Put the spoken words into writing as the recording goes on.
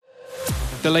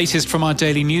The latest from our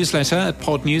daily newsletter at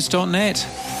podnews.net.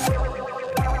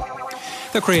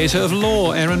 The creator of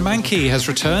Law, Aaron Mahnke, has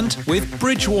returned with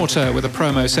Bridgewater, with a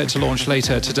promo set to launch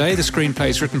later today. The screenplay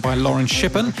is written by Lauren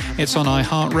Shippen. It's on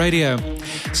iHeartRadio.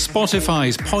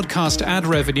 Spotify's podcast ad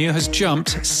revenue has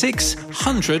jumped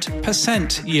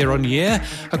 600% year on year,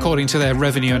 according to their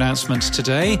revenue announcement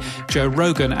today. Joe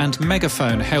Rogan and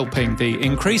Megaphone helping the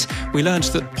increase. We learned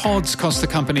that pods cost the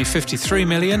company $53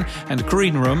 million and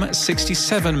Greenroom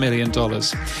 $67 million.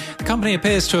 The company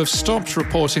appears to have stopped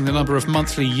reporting the number of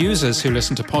monthly users who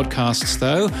listen to podcasts,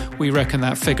 though. We reckon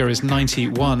that figure is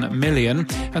 91 million.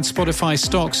 And Spotify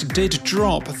stocks did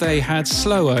drop. They had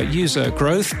slower user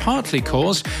growth, partly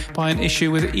caused by an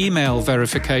issue with email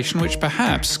verification, which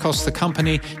perhaps cost the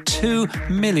company 2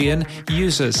 million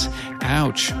users.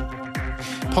 Ouch.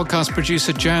 Podcast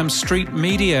producer Jam Street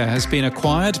Media has been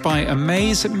acquired by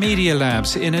Amaze Media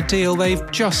Labs in a deal they've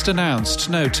just announced.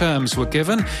 No terms were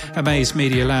given. Amaze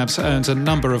Media Labs owns a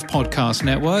number of podcast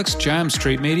networks. Jam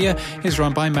Street Media is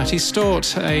run by Matty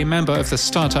Stort, a member of the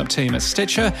startup team at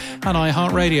Stitcher and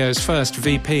iHeartRadio's first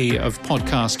VP of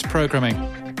podcast programming.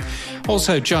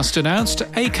 Also just announced,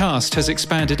 Acast has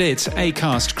expanded its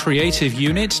Acast Creative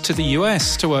Unit to the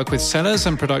US to work with sellers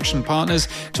and production partners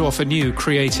to offer new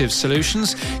creative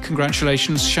solutions.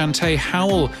 Congratulations, Shantae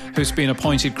Howell, who's been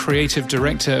appointed Creative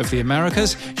Director of the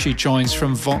Americas. She joins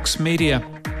from Vox Media.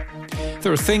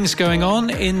 There are things going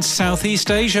on in Southeast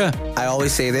Asia. I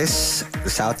always say this,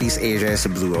 Southeast Asia is a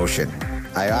blue ocean.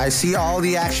 I see all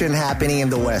the action happening in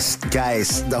the West.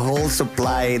 Guys, the whole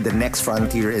supply, the next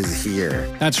frontier is here.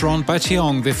 That's Ron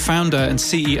Bationg, the founder and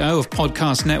CEO of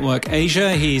Podcast Network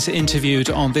Asia. He's interviewed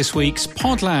on this week's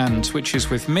Podland, which is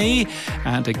with me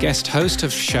and a guest host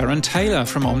of Sharon Taylor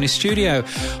from Omni Studio.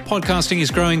 Podcasting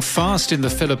is growing fast in the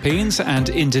Philippines and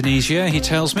Indonesia, he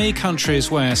tells me,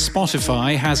 countries where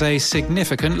Spotify has a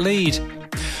significant lead.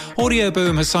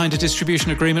 Audioboom has signed a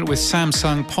distribution agreement with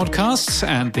Samsung Podcasts,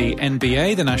 and the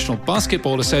NBA, the National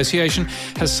Basketball Association,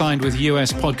 has signed with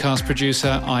US podcast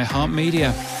producer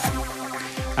iHeartMedia.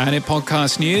 And in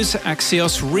podcast news,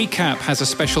 Axios Recap has a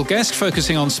special guest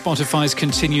focusing on Spotify's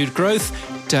continued growth,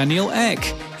 Daniel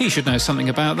Ek. He should know something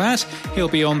about that. He'll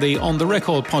be on the On The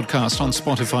Record podcast on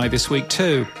Spotify this week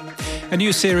too. A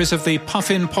new series of the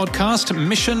Puffin podcast,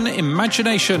 Mission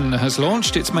Imagination, has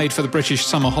launched. It's made for the British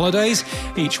summer holidays.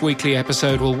 Each weekly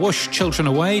episode will whoosh children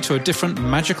away to a different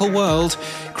magical world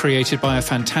created by a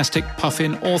fantastic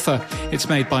Puffin author. It's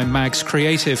made by Mags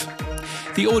Creative.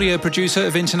 The audio producer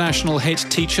of international hit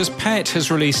Teacher's Pet has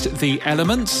released The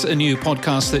Elements, a new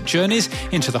podcast that journeys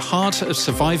into the heart of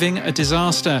surviving a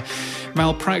disaster.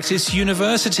 Malpractice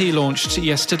University launched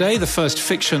yesterday, the first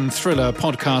fiction thriller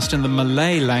podcast in the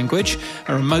Malay language,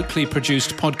 a remotely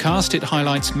produced podcast. It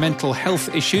highlights mental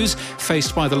health issues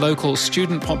faced by the local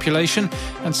student population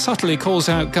and subtly calls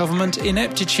out government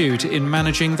ineptitude in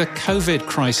managing the COVID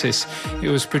crisis. It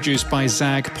was produced by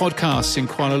Zag Podcasts in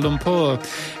Kuala Lumpur.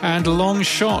 And Long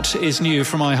Shot is new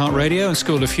from iHeartRadio and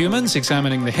School of Humans,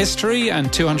 examining the history and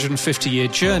 250-year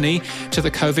journey to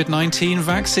the COVID-19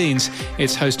 vaccines.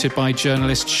 It's hosted by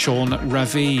journalist Sean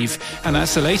Raviv. And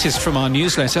that's the latest from our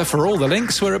newsletter. For all the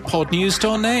links, we're at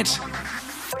podnews.net.